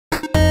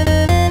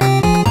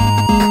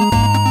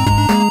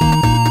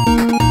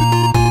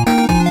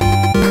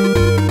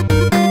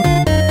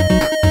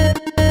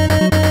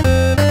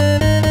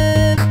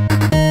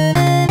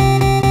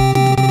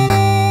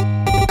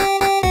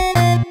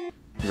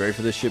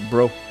this shit,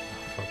 bro.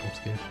 Fuck, I'm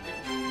scared.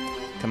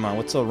 Come on,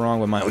 what's so wrong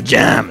with my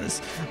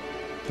OJAMAs?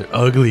 They're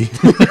ugly.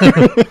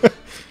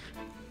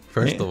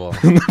 First of all.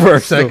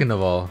 Second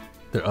of all,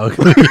 they're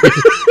ugly.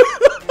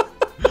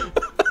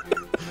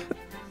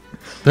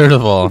 Third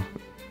of all,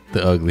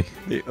 they're ugly.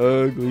 They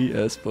ugly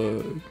as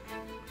fuck.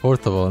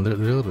 Fourth of all, they're a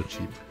little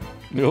cheap.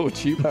 No,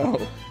 cheap how?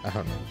 I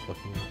don't know.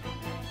 Fucking.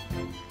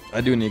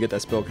 I do need to get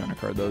that spell counter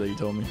card though that you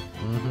told me.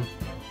 Oh,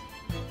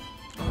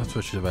 that's what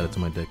I should have added to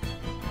my deck.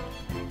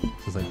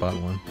 Since I bought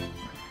one.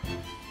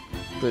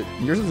 But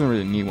yours doesn't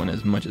really need one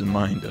as much as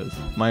mine does.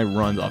 Mine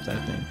runs off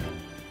that thing.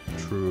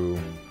 True.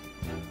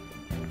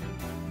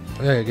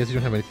 Yeah, I guess you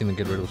don't have anything to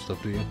get rid of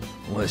stuff, do you?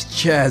 Let's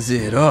chaz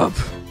it up.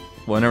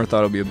 Well, I never thought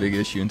it would be a big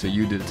issue until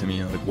you did it to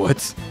me. I'm like,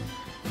 what?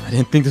 I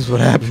didn't think this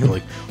would happen. You're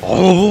like,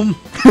 all of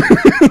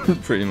them?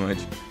 Pretty much.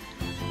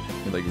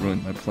 It like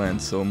ruined my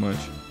plans so much.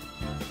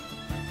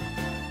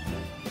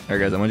 Alright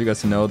guys, I want you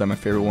guys to know that my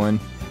favorite one.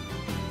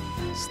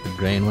 It's the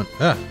grain one.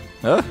 Ah!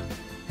 Huh?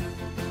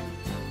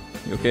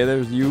 You okay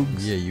there,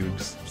 Yugs? Yeah,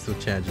 Yugs. Still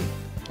charging.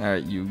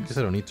 Alright, I Yugs. guess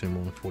I don't need to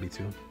anymore. I'm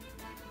 42.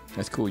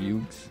 That's cool,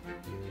 Yugs.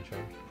 You in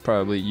charge?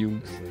 Probably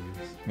Yugs. Yeah,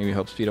 Yugs. Maybe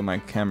help speed up my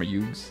camera,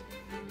 Yugs.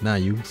 Nah,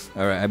 Yugs.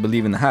 Alright, I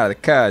believe in the heart of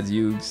the cards,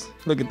 Yugs.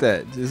 Look at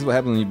that. This is what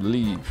happens when you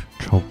believe.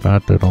 So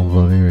bad they don't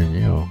believe in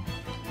you.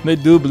 They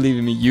do believe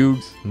in me,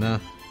 Yugs. Nah.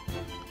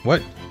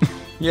 What?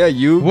 Yeah,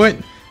 Yugs. What?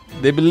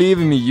 They believe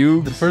in me,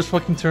 Yugs. The first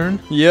fucking turn?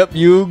 Yep,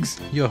 Yugs.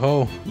 Yo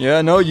ho.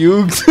 Yeah, no,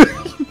 Yugs.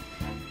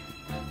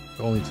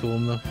 Only two of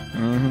them though?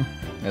 Mm-hmm.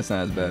 That's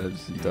not as bad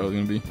as you thought it was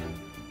going to be.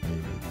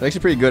 Maybe. It's actually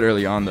pretty good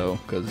early on, though,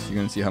 because you're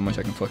going to see how much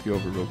I can fuck you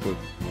over real quick.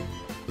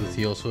 Does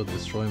he also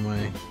destroy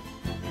my...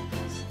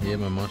 Yeah,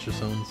 my monster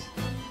zones?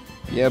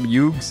 Yeah, but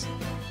Yugs.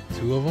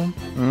 Two of them?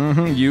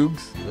 Mm-hmm,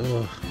 Yugs.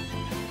 Ugh.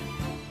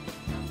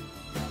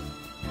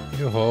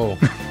 Yo ho.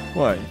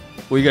 What?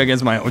 What you got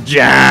against my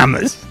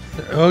OJAMAs?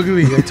 They're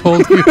ugly, I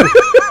told you.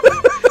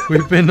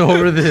 We've been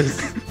over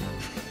this.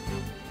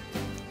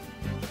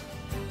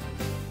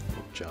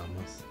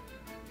 OJAMAs.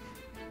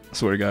 I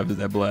swear to God, if it's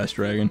that blast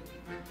dragon.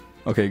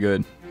 Okay,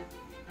 good.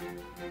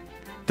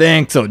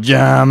 Thanks,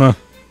 OJAMA.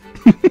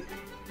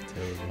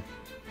 Terrible.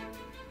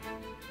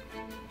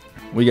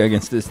 What you got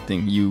against this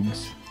thing,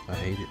 Yugs? I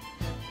hate it.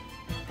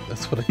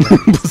 That's what I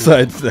got.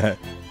 Besides that.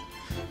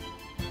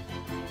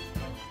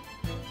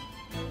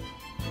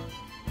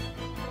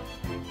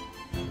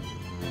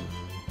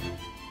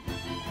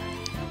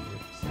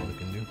 That's all I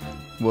can do.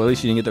 Well, at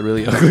least you didn't get the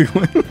really ugly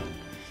one.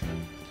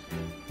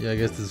 Yeah, I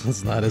guess this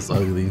one's not as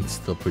ugly. It's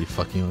still pretty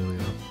fucking ugly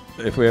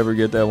though. If we ever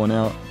get that one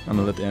out, I'm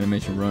gonna let the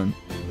animation run.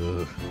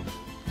 Ugh.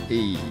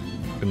 Hey.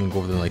 I'm gonna go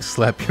over there and like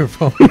slap your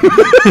phone.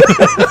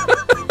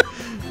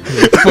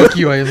 Fuck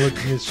you, I ain't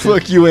looking at shit.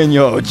 Fuck you and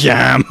your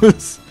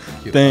OJAMAs.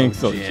 Your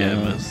Thanks,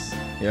 OJAMAs.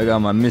 Yeah, I got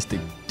my mystic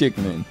dick,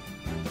 man.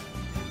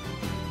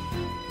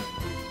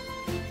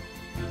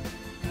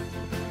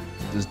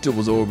 This duel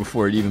was over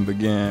before it even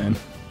began.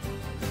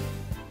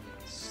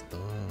 Stop.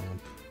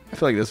 I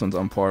feel like this one's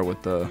on par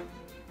with the...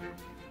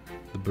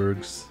 The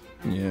Bergs.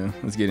 Yeah,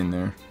 let's get in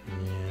there.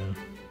 Yeah.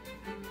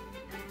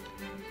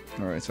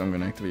 Alright, so I'm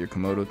gonna activate your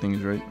Komodo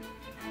things, right?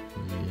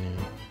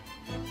 Yeah.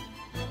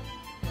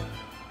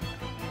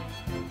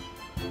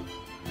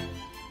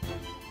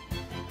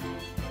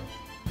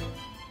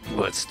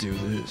 Let's do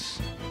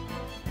this.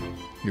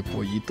 Your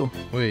pollito.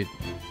 Wait.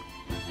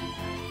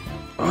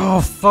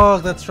 Oh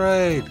fuck, that's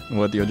right.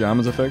 What, the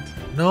OJAMA's effect?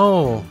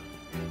 No.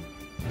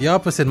 The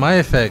opposite, my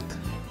effect.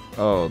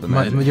 Oh, the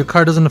magic. Your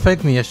card doesn't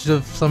affect me. I should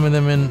have summoned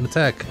them in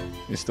attack.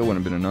 It still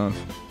wouldn't have been enough.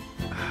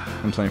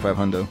 I'm 25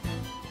 hundo.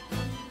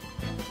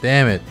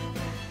 Damn it.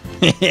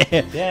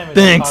 Damn it.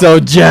 Thanks,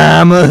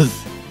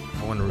 OJAMAs!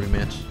 I want a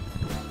rematch.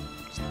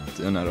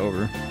 Still not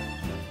over.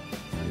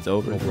 It's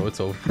over. Oh, bro, it's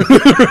over.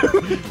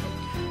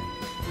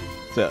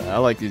 So, I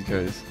like these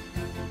guys.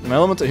 My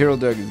elemental hero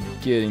deck is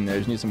getting there. I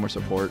just need some more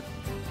support.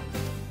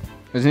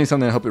 I just need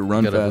something to help it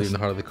run You gotta believe in fast. the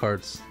heart of the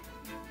cards.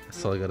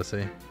 That's all I gotta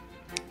say.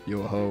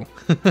 You a hoe.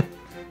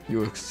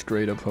 You a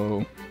straight up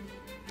hoe.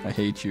 I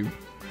hate you.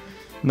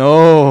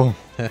 No!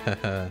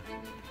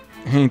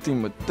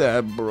 Anything but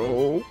that,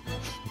 bro.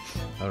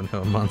 I don't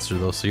have a monster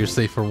though, so you're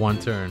safe for one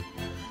turn.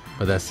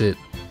 But that's it.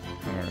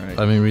 Alright.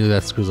 I mean, really,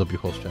 that screws up your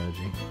whole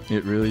strategy.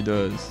 It really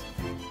does.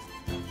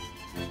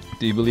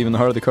 Do you believe in the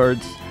heart of the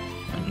cards?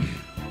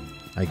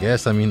 I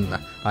guess. I mean,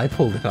 I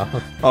pulled it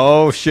off.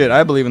 Oh shit,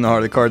 I believe in the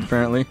heart of the cards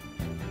apparently.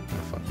 Oh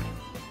fuck.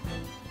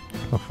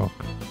 Oh fuck.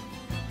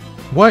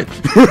 What?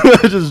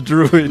 I just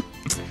drew it.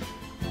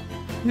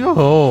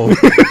 Yo.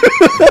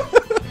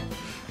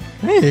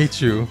 I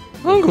hate you.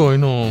 I'm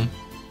going home.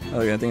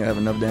 Okay, I think I have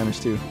enough damage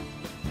too.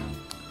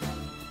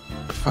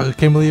 Fuck, I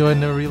can't believe I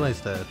never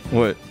realized that.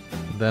 What?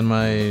 Then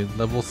my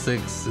level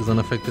 6 is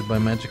unaffected by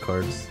magic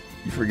cards.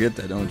 You forget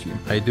that, don't you?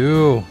 I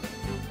do.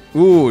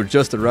 Ooh,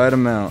 just the right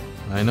amount.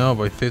 I know,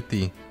 by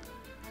 50.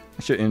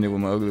 I should end it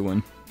with my ugly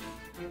one.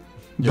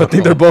 Yo. But I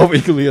think they're both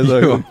equally as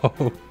ugly.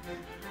 Yo.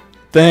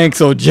 Thanks,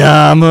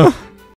 OJAMA.